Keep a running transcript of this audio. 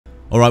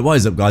Alright, what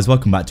is up guys,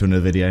 welcome back to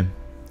another video.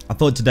 I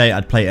thought today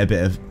I'd play a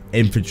bit of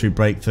infantry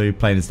breakthrough,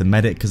 playing as the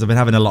medic, because I've been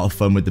having a lot of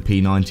fun with the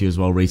P90 as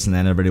well recently,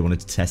 and I really wanted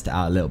to test it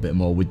out a little bit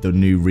more with the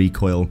new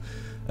recoil.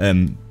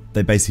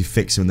 They basically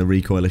fixed some of the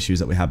recoil issues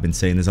that we have been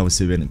seeing. There's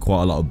obviously been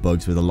quite a lot of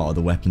bugs with a lot of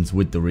the weapons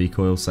with the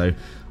recoil, so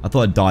I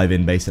thought I'd dive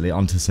in basically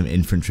onto some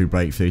infantry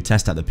breakthrough,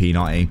 test out the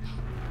P90.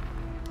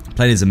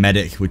 Playing as a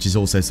medic, which is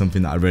also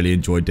something that I really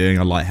enjoy doing.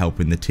 I like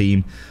helping the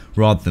team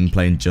rather than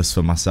playing just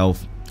for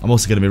myself. I'm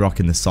also going to be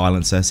rocking the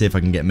silencer, see if I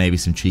can get maybe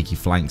some cheeky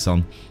flanks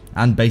on,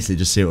 and basically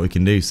just see what we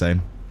can do. So,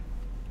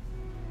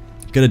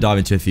 going to dive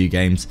into a few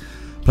games.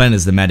 Playing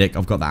as the medic,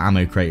 I've got the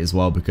ammo crate as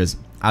well, because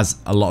as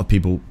a lot of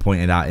people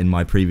pointed out in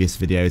my previous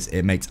videos,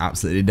 it makes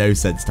absolutely no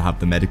sense to have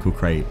the medical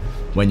crate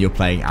when you're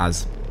playing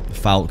as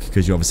Falck,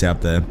 because you obviously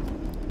have the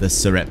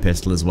Surret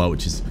pistol as well,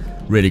 which is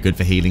really good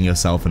for healing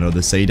yourself and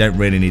others, so you don't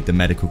really need the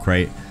medical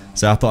crate.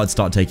 So I thought I'd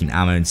start taking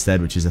ammo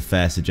instead, which is a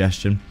fair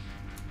suggestion.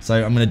 So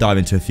I'm going to dive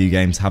into a few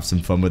games, have some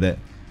fun with it,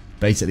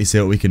 basically see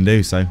what we can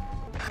do. So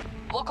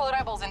local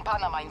rebels in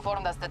Panama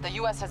informed us that the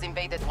US has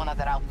invaded one of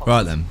their outposts.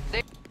 Right then.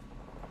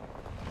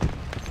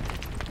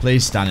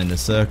 Please stand in the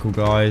circle,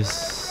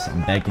 guys.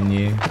 I'm begging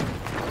you.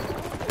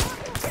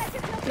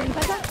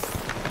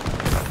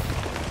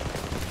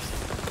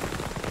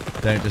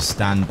 Don't just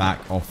stand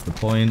back off the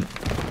point.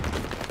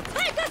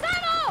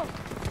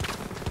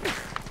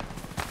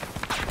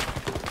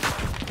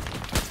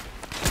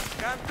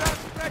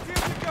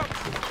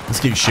 Let's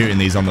keep shooting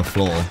these on the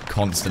floor,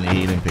 constantly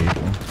healing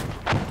people.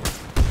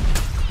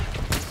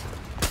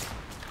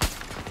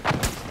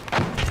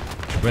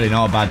 Really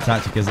not a bad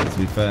tactic, is it, to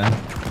be fair?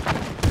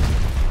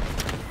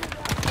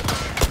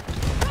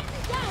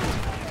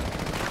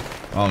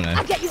 Oh no.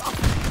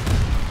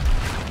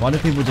 Why do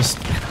people just...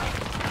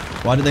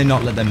 Why do they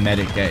not let their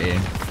medic get you?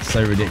 It's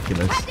so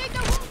ridiculous.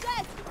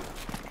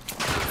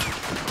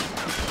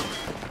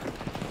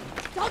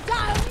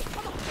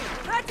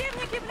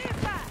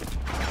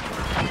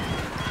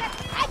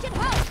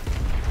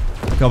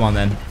 Come on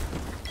then.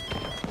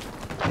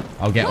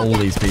 I'll get all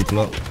these people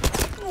up.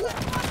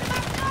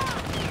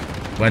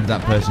 Where did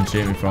that person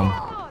shoot me from?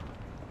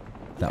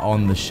 They're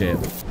on the ship.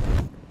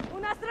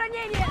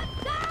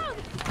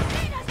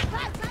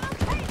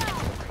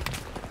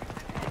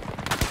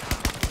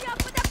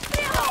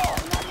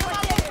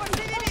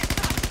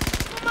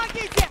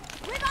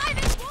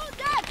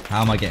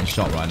 How am I getting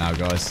shot right now,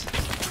 guys?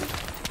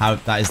 How?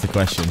 That is the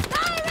question.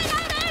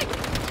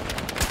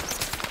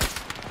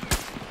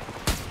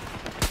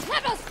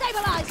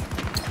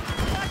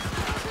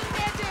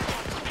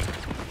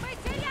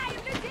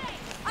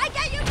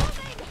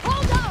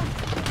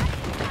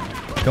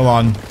 Come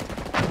on. I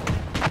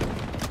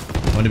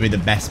want to be the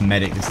best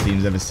medic this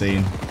team's ever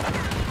seen.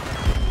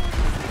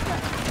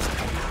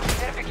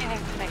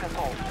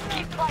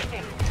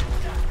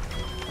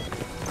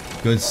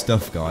 Good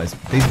stuff, guys.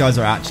 These guys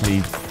are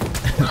actually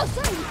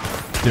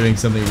doing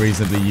something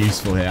reasonably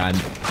useful here and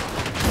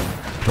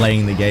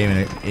playing the game in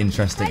an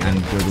interesting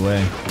and good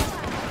way.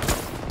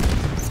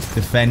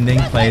 Defending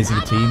players of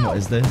the team. What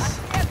is this?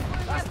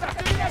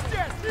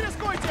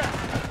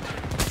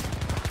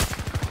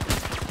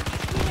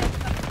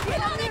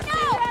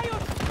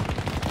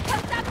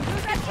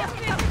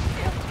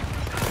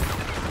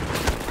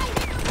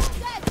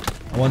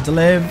 I want to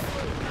live.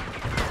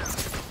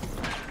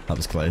 That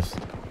was close.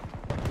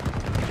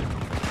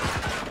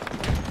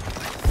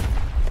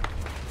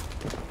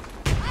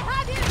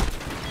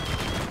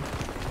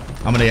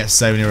 I'm gonna get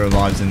so many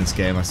revives in this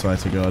game, I swear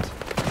to God.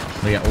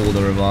 I'm gonna get all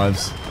the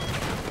revives.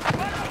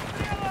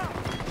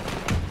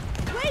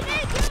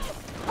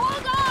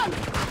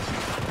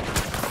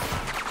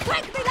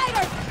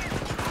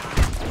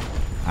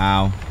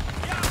 Ow.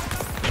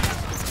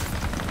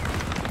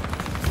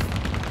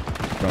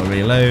 Gotta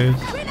reload.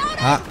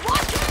 Ah.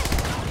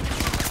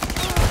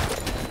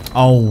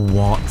 Oh,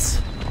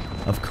 what?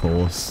 Of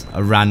course.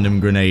 A random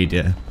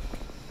grenadier.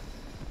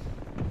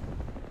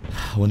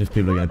 I wonder if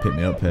people are going to pick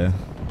me up here.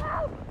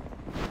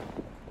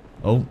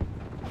 Oh.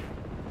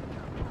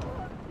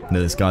 No,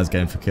 this guy's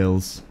going for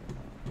kills.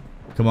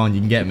 Come on,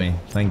 you can get me.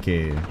 Thank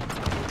you.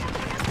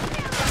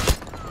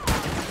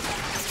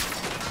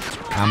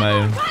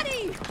 Ammo.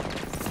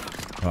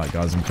 Alright,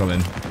 guys, I'm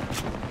coming.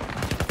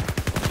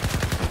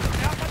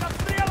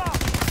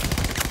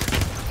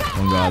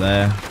 One guy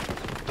there.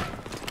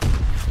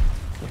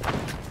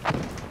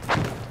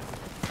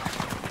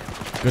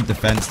 Good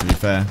defense, to be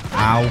fair.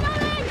 Ow.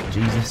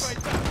 Jesus.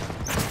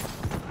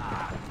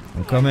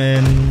 I'm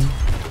coming.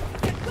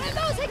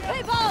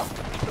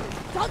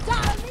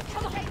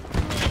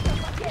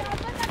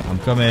 I'm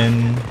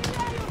coming.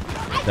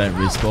 Don't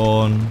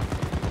respawn.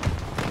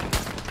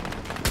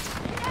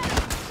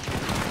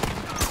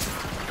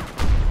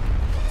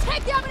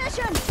 Take the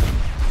ammunition.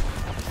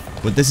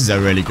 But this is a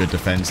really good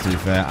defense, to be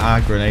fair.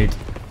 Ah, grenade.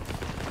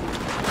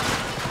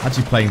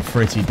 Actually playing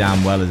pretty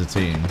damn well as a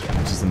team,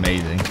 which is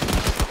amazing.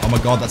 Oh my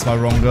God, that's my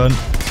wrong gun.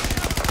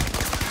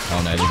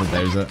 Oh no, there's a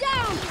dozer.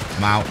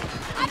 I'm out.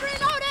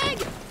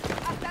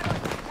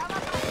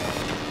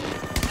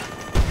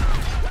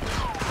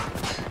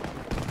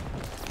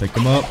 Pick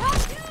them up.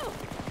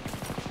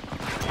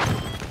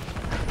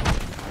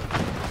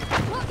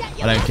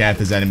 I don't care if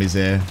there's enemies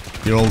here.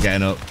 You're all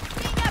getting up.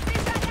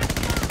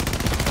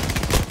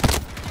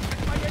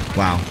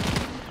 Wow.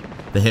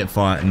 The hip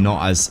fire,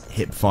 not as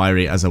hip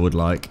fiery as I would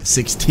like.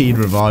 16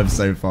 revives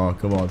so far.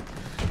 Come on.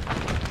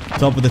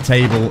 Top of the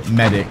table,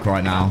 medic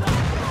right now.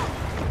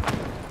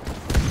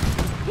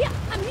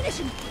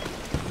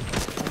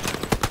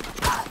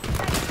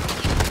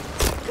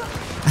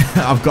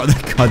 I've got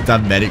the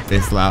goddamn medic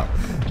pistol out.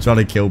 I'm trying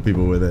to kill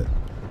people with it.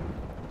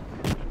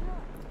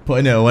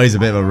 Putting it away is a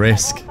bit of a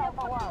risk.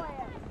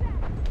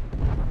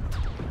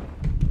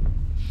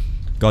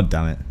 God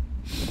damn it.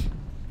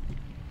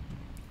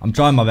 I'm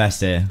trying my best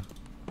here.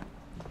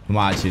 We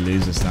might actually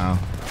lose this now.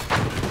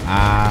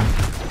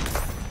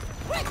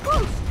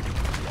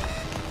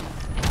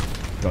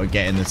 Gotta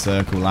get in the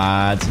circle,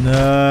 lads.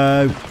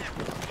 No.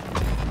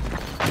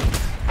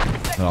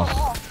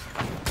 Oh.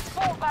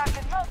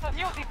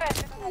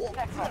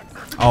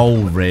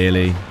 Oh,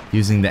 really?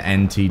 Using the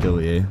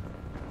NTW.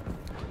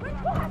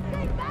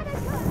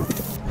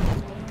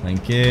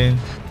 Thank you.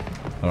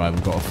 Alright,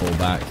 we've got to fall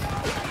back.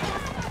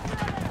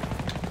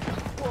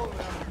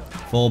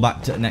 Fall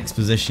back to the next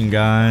position,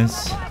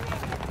 guys.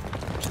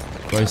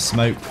 Throw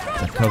smoke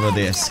to cover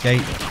the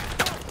escape.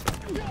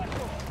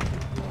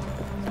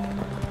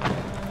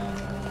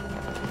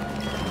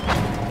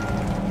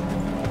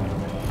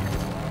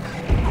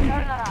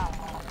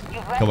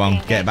 Come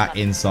on, get back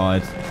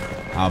inside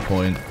our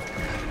point.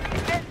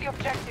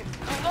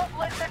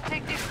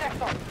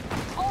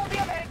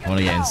 I want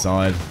to get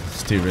inside.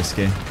 It's too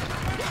risky.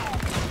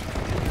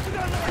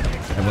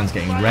 Everyone's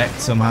getting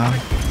wrecked somehow.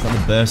 It's like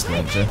the burst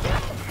launcher.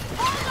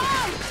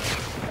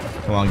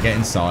 Come on, get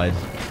inside.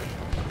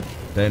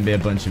 Don't be a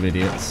bunch of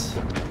idiots.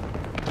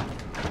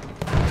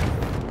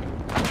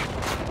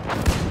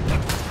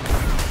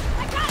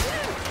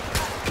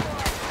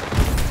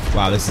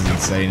 Wow, this is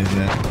insane,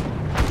 isn't it?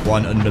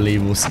 One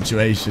unbelievable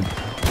situation.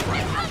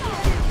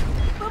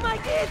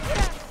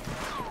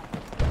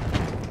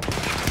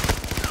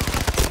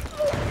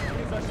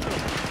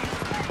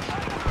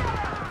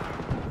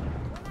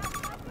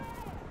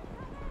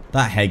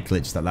 That head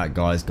glitch that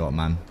guy's got,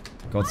 man.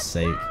 God's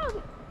sake.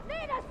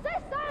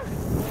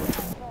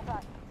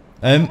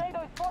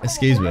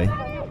 Excuse me.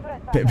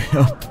 Pick me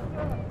up.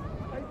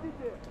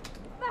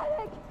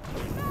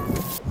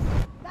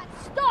 That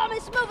storm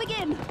is moving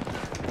in.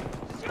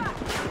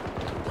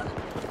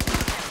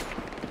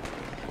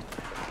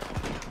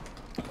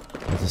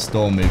 There's a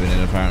storm moving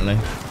in, apparently.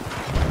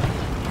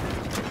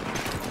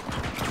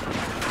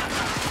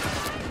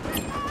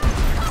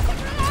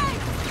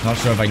 Not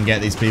sure if I can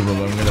get these people,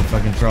 but I'm gonna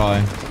fucking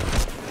try.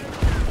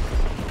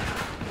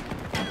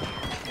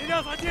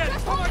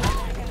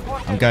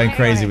 I'm going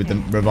crazy with the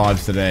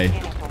revives today.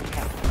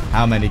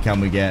 How many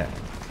can we get?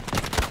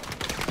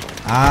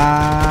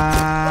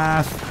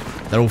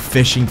 They're all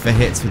fishing for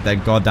hits with their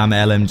goddamn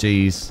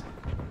LMGs.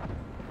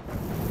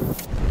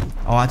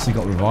 Oh, I actually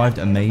got revived.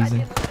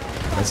 Amazing.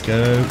 Let's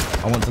go.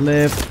 I want to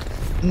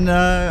live.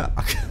 No.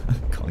 I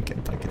can't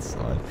get back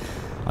inside.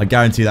 I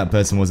guarantee that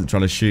person wasn't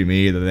trying to shoot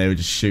me either. They were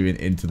just shooting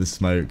into the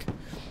smoke.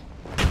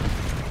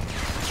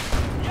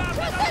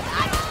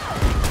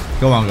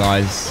 Come on,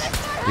 guys.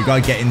 We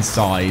gotta get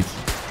inside.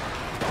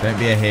 Don't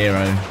be a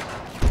hero.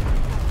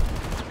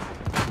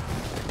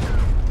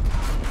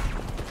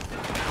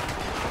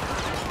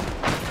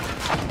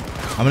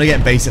 I'm gonna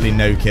get basically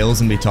no kills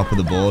and be top of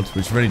the board,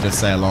 which really does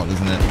say a lot,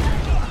 doesn't it?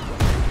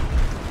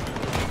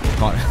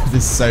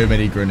 There's so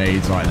many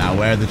grenades right now.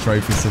 Where are the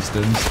trophy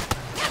systems?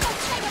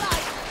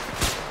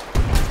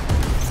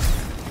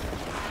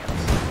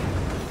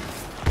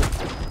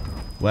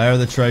 Where are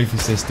the trophy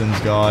systems,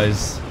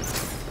 guys?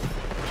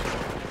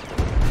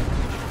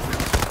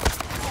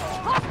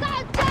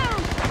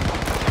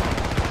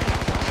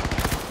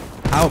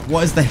 How?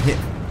 What is the hip?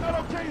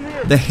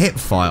 The hip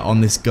fire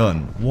on this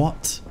gun?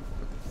 What?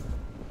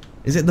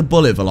 Is it the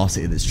bullet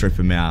velocity that's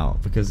tripping me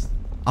out? Because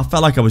I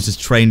felt like I was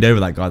just trained over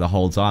that guy the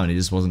whole time and he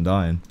just wasn't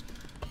dying.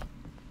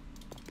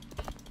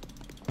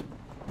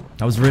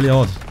 That was really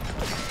odd.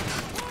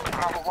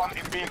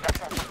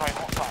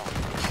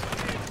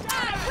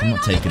 I'm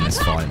not taking this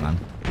fight, man.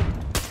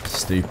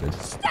 Stupid.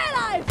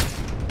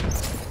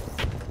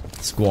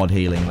 Squad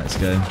healing, let's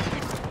go.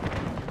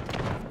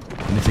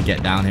 We need to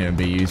get down here and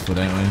be useful,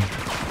 don't we?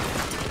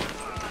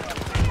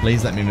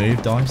 Please let me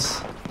move,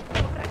 dice.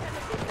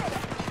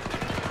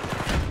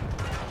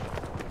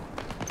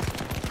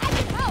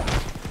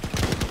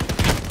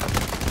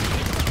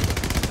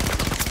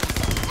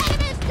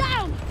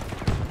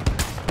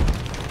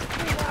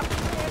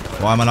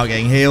 Why am I not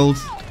getting healed?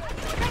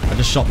 I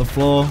just shot the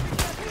floor.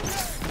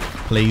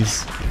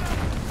 Please.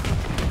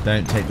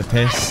 Don't take the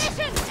piss.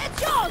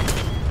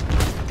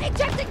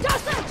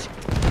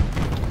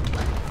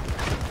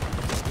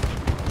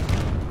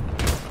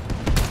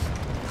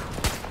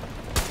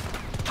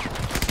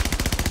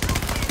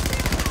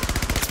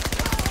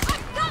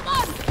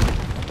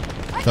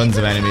 Tons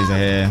of enemies are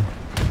here.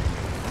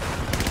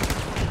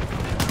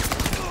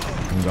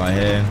 One guy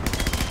here.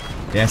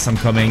 Yes, I'm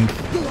coming.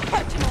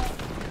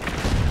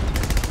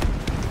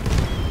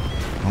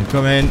 I'm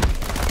coming.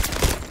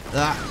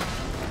 Ah.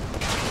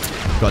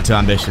 Got too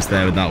ambitious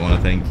there with that one, I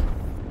think.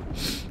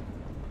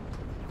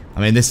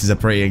 I mean, this is a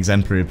pretty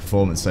exemplary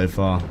performance so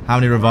far. How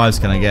many revives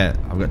can I get?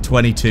 I've got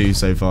 22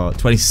 so far.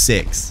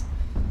 26.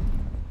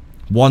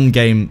 One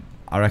game,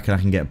 I reckon I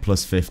can get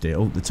plus 50.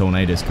 Oh, the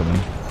tornado's coming.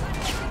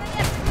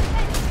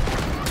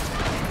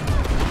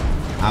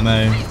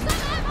 Ammo.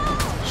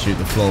 Shoot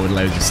the floor with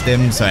loads of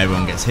stims so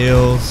everyone gets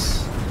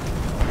heals.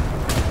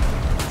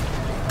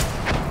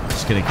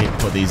 Just gonna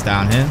put these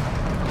down here.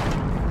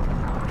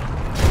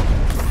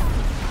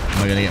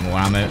 Am I gonna get more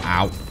ammo?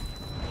 Ow.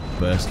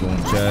 Burst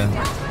launcher.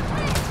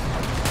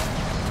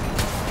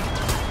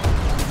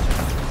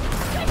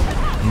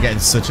 I'm getting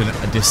such a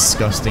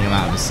disgusting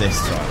amount of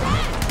assists right now.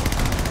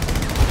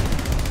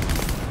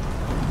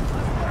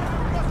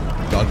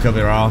 Gotta cover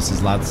your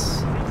asses,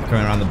 lads.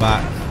 Coming around the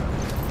back.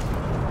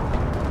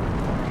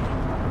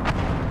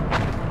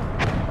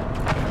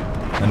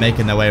 They're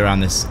making their way around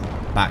this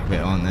back bit,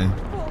 aren't they?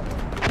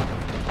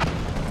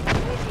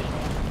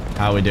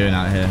 How are we doing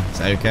out here? Is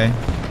it okay?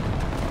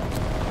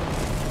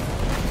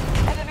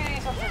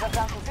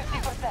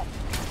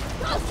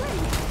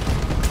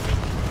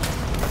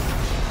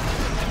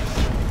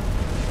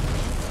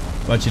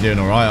 We're actually doing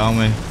alright, aren't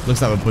we?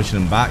 Looks like we're pushing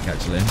them back,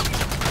 actually.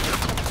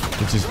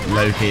 Which is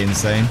low-key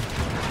insane.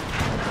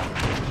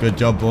 Good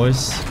job,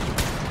 boys.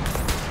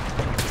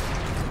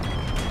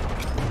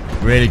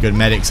 Really good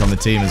medics on the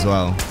team as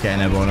well.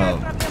 Getting everyone up.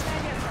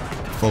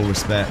 Full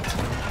respect.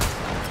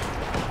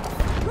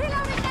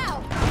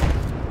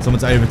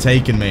 Someone's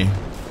overtaken me.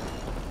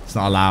 It's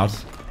not allowed.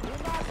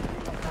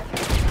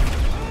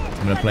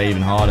 I'm going to play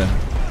even harder.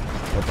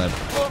 What the...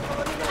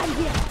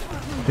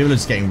 People are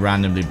just getting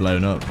randomly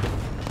blown up.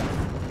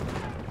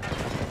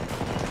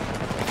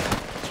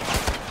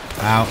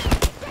 Out.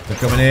 They're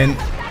coming in.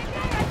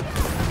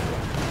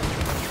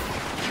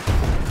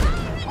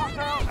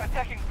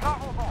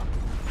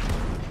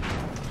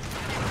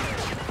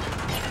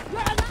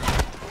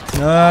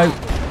 No.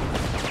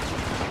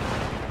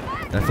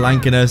 They're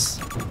flanking us.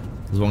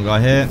 There's one guy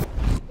here.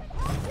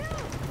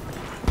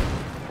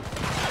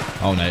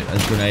 Oh no,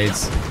 there's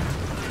grenades.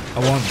 I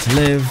want to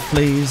live,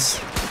 please.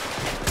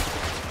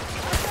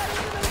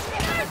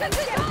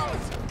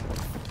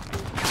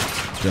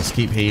 Just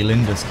keep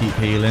healing, just keep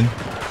healing.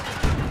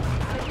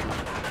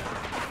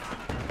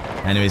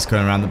 Enemies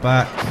coming around the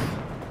back.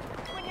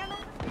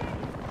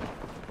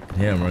 I can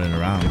hear them running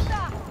around,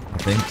 I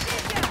think.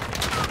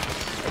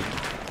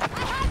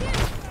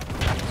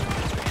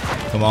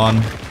 Come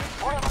on.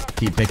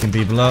 Keep picking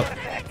people up.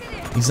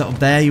 He's up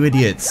there, you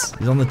idiots.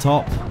 He's on the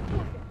top.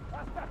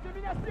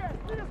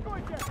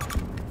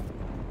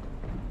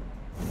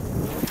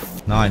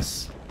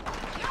 Nice.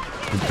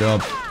 Good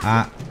job.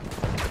 Ah.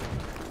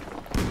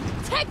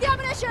 Take the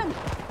ammunition.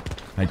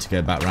 I need to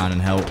go back round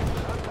and help.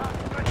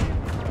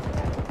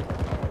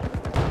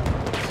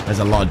 There's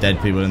a lot of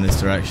dead people in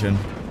this direction.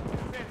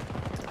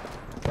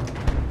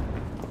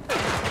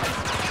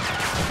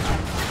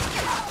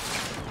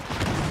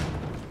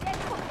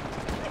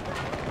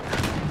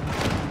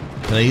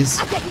 Please.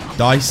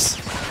 Dice.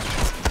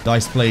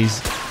 Dice,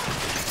 please.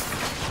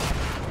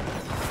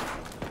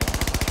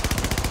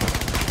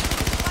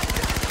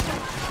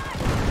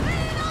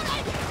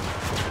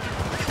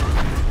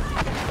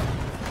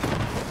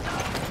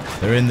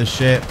 They're in the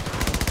ship.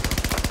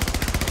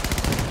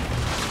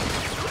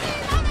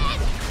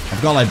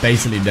 I've got like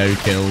basically no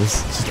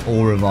kills. It's just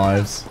all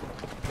revives.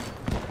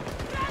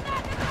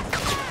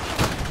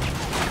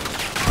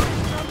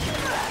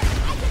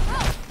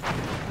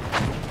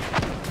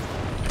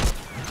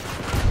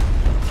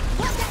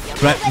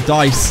 Prep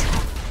dice.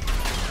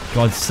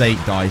 God's sake,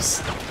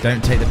 dice.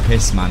 Don't take the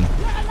piss, man.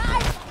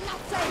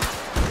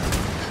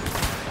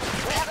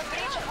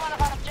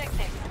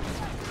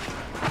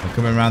 They're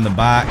coming around the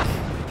back.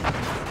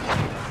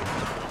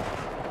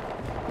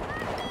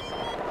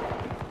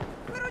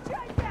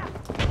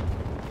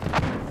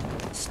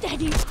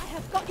 Steady, I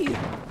have got you.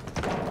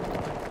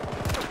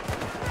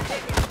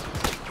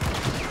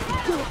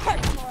 You'll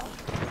hurt more.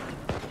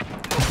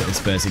 Let's get this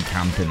person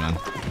camping, man.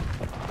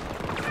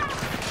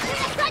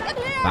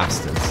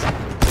 Bastards.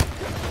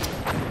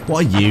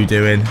 What are you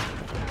doing?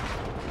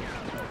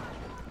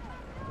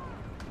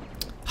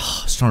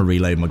 I was trying to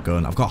reload my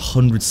gun. I've got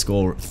 100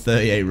 score,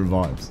 38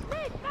 revives.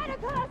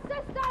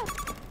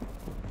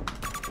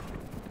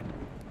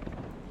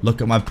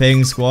 Look at my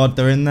ping, squad.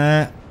 They're in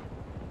there.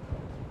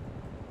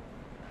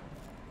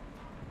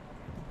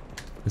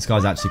 This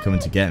guy's actually coming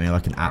to get me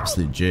like an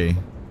absolute G.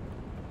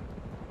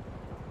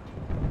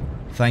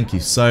 Thank you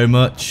so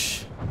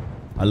much.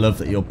 I love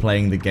that you're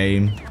playing the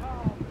game.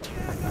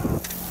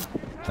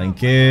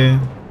 Thank you.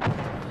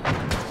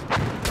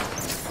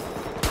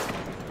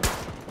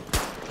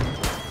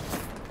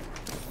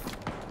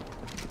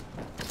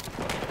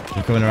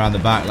 We're coming around the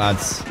back,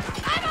 lads.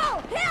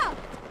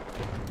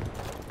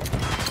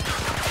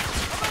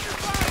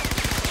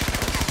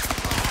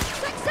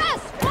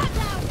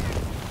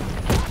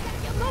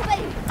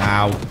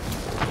 Ow.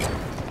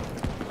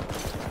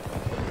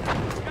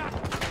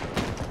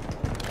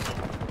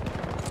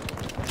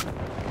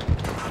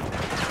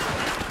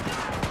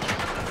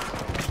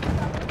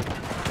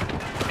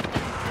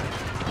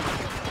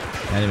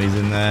 Enemies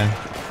in there.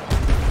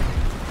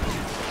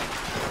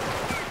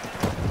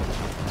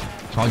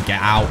 Can't get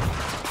out.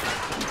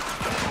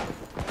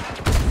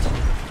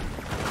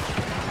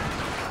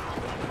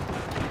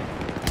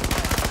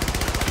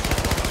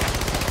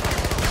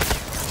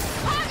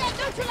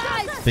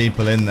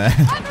 People in there.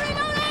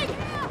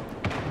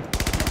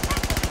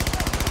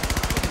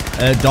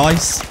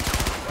 Dice.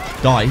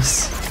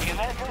 Dice.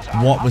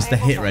 What was the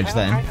hit reg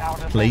then?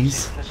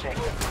 Please.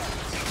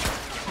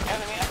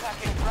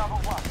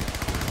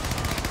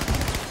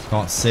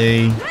 Can't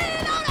see.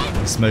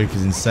 The smoke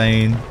is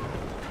insane.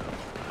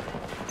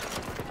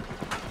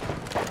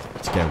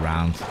 Let's go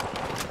around.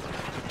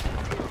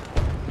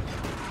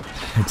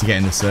 Need to get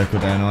in the circle,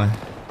 don't I?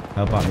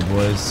 How about the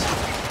boys?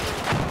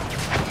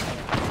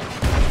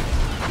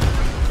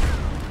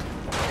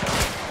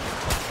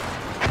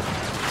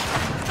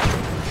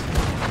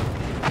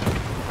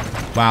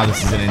 Wow,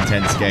 this is an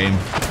intense game.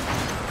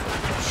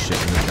 Shit,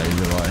 there's a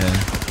laser right here.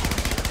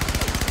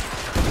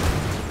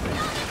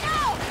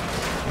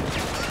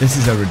 This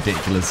is a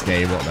ridiculous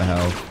game, what the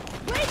hell?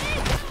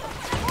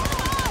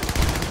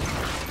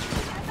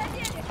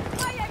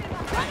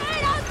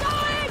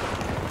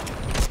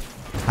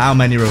 How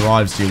many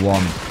revives do you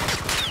want?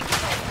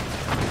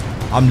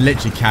 I'm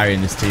literally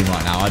carrying this team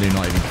right now. I do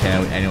not even care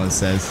what anyone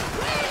says.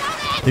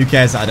 Who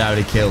cares that I don't have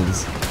any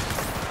kills?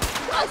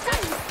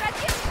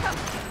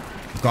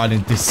 I've got a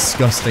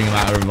disgusting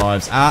amount of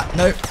revives. Ah,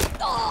 no.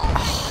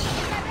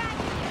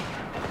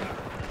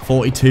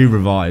 42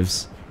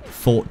 revives.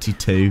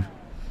 42.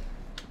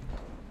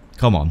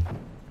 Come on.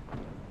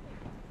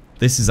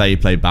 This is how you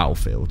play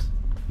Battlefield.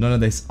 None of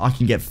this. I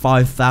can get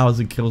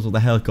 5,000 kills with a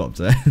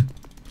helicopter.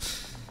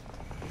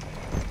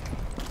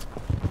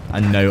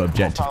 And no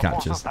objective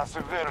captures.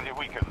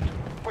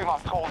 We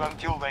must hold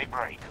until they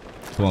break.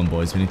 Come on,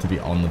 boys. We need to be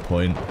on the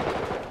point.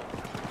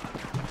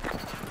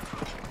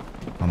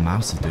 My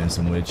mouse is doing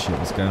some weird shit.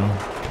 What's going on?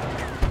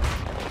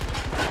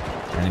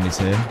 Enemies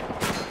here.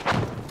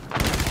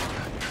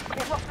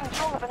 We've lost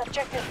control of an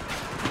objective.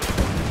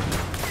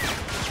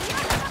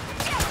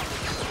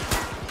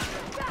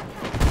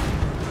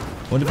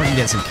 Wonder if I can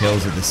get some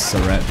kills with this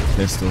Surrett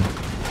pistol.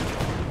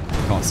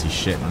 Can't see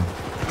shit now.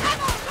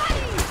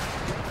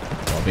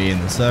 I'll be in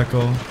the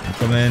circle. I'll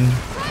come in.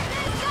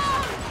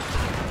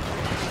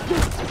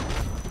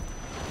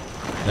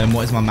 Then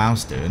what is my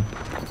mouse doing?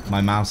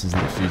 My mouse is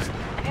literally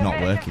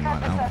not working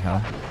right now. What the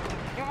hell?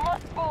 You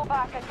must fall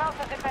back and mount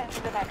a defense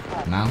to the next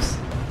one. Mouse?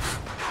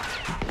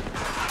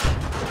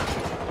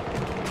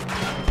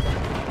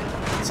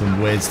 Some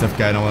weird stuff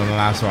going on with my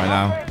mouse right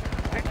now.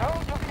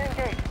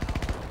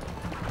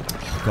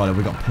 God, have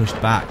we got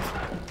pushed back?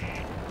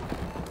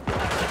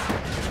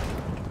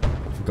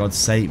 For God's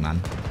sake, man.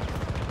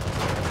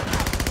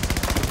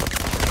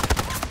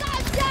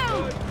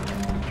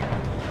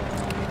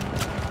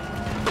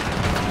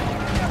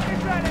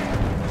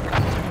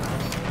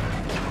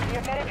 The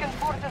American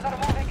forces are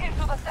moving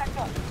into the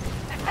sector.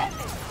 Defend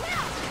it.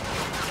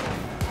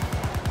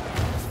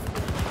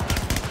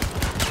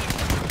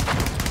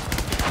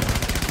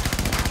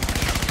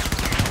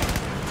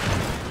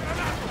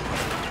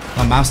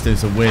 My mouse doing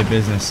some weird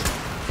business.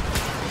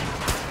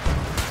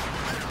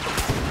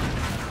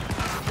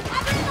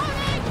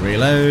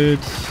 Reload.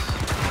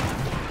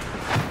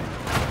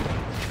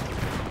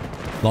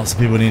 Lots of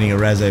people needing a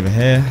res over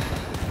here.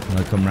 I'm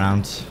gonna come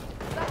round.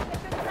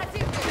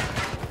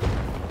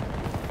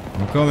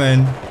 I'm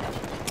coming.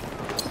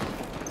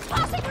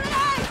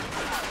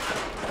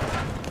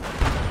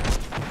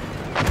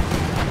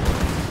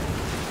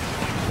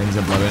 Things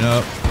are blowing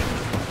up.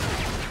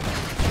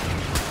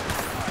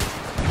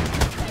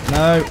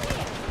 No.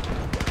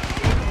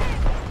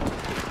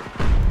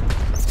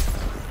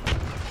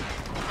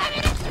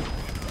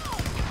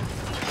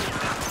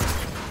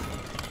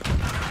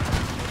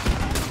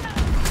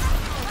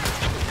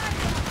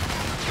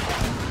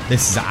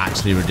 This is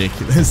actually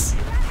ridiculous.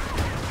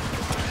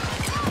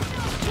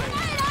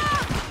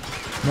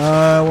 No,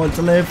 I want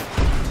to live.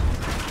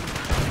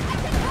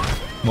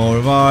 More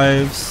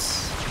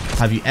revives.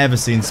 Have you ever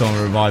seen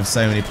someone revive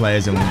so many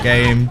players in one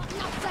game?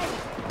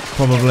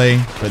 Probably,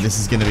 but this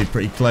is going to be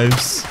pretty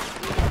close.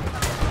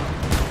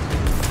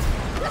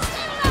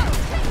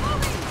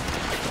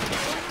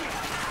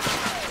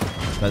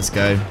 Let's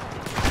go.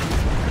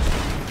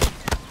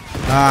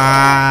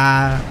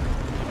 Ah!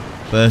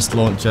 Burst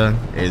launcher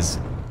is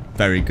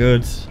very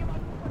good.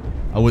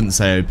 I wouldn't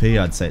say OP,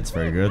 I'd say it's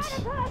very good.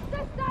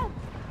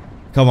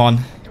 Come on,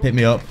 pick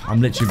me up.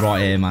 I'm literally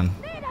right here, man.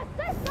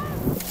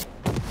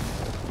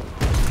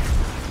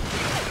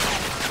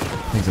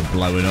 Things are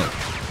blowing up.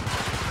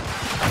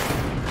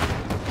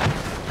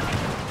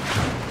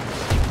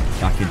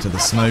 Back into the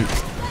smoke.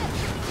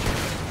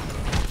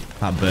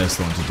 That burst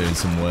launcher doing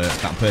some work.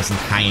 That person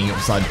hanging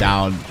upside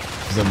down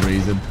for some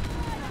reason.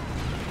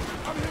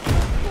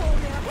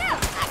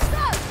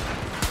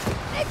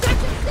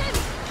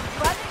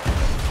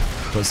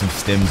 Put some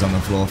stims on the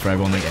floor for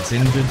everyone that gets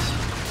injured.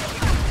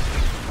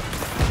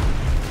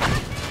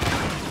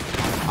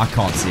 I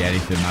can't see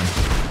anything, man.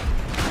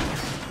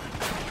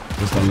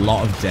 Just a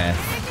lot of death.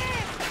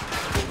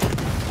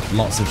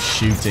 Lots of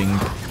shooting.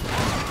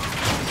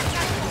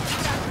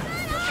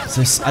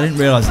 So I didn't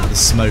realise that the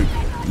smoke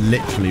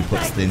literally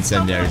puts the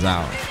incendiaries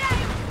out.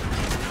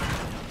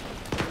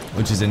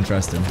 Which is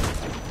interesting.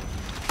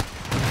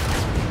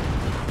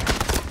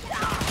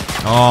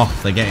 Oh,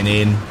 they're getting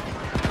in.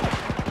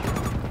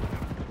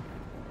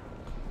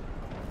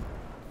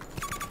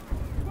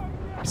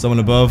 Someone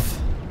above.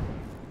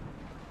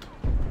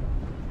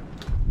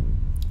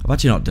 I've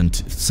actually not done...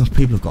 Some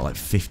people have got like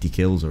 50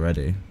 kills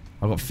already.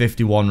 I've got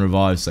 51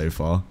 revives so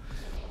far.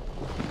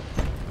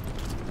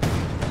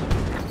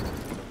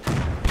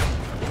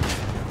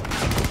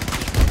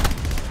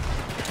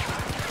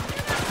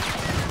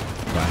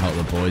 Gotta help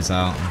the boys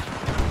out.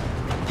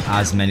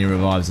 As many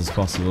revives as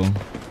possible.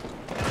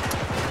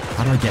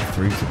 How do I get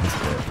through to this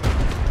bit?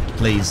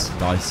 Please,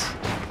 dice.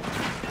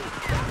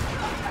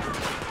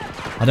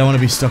 I don't want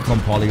to be stuck on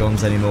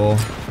polygons anymore.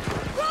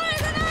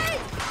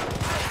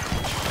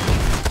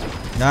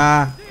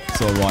 Nah,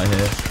 it's alright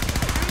here.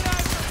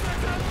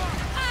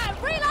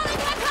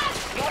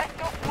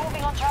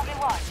 Moving on Charlie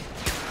 1.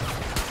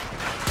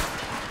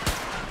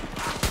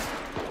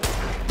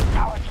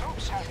 Our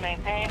troops have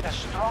maintained a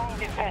strong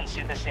defense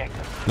in the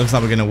sector. Looks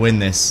like we're going to win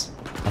this.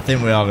 I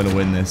think we are going to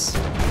win this.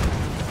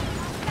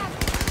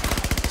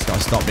 Just got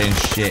to stop being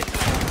shit.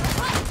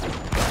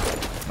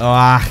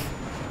 Ah.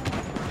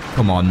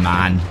 Come on,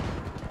 man.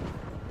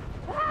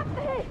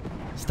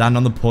 Stand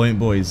on the point,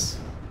 boys.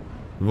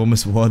 We've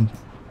almost won.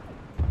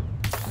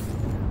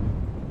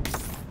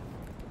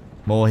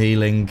 More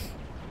healing.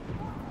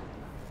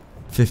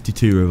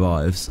 52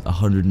 revives.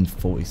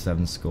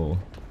 147 score.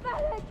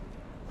 Medic!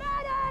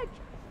 Medic!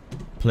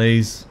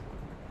 Please.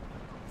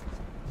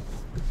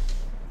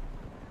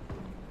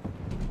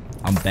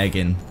 I'm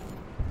begging.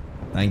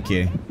 Thank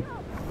you.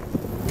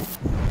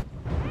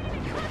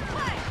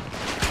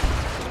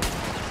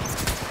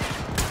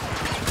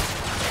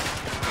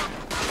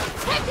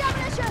 Take the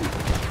ammunition!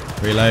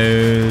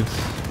 Reload.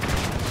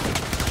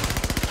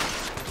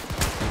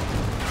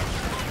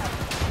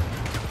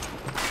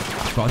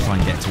 I've got to try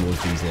and get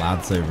towards these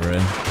lads over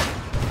here.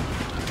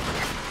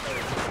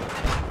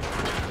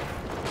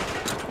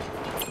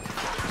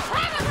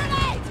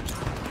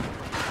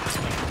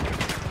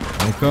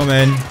 I'm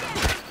coming.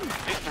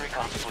 Victory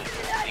comes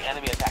swiftly. The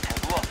enemy attack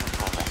has lost its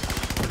momentum.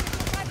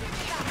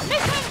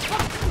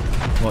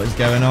 What is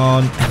going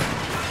on?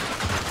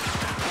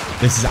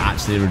 This is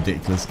actually a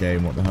ridiculous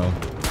game. What the hell?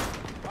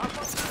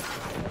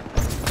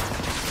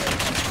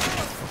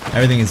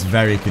 Everything is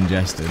very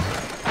congested.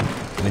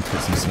 I need to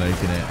put some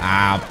smoke in it.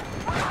 Ah!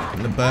 I'm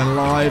gonna burn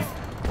alive.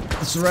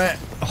 That's right.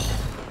 Oh,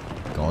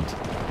 God.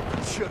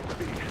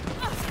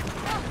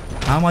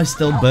 How am I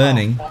still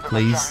burning?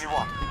 Please.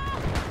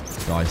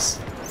 Dice.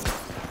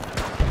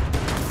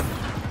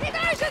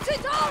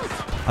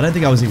 I don't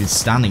think I was even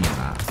standing in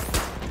that.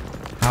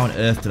 How on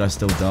earth did I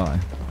still die?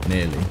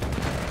 Nearly.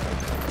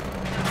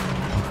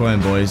 I'm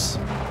coming, boys.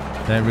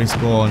 Don't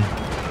respawn.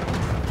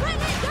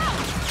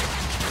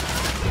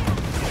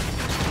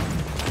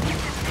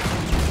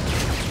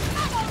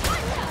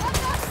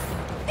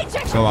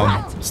 Go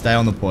on. Stay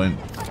on the point.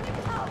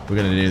 We're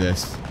going to do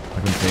this. I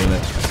can feel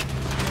it.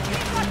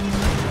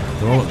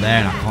 They're all up there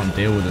and I can't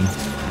deal with them.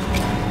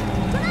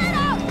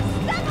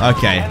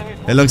 Okay.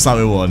 It looks like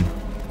we won.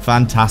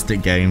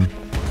 Fantastic game.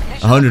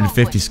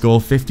 150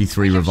 score,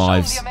 53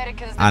 revives,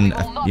 and,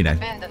 you know,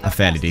 a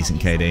fairly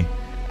decent KD.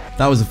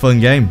 That was a fun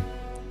game.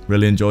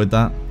 Really enjoyed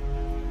that.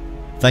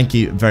 Thank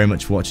you very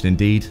much for watching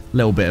indeed.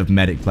 Little bit of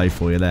medic play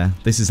for you there.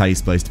 This is how you're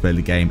supposed to play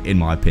the game, in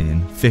my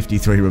opinion.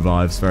 53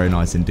 revives, very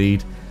nice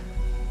indeed.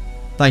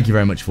 Thank you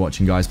very much for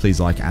watching, guys. Please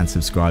like and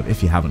subscribe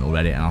if you haven't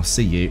already, and I'll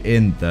see you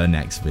in the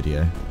next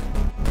video.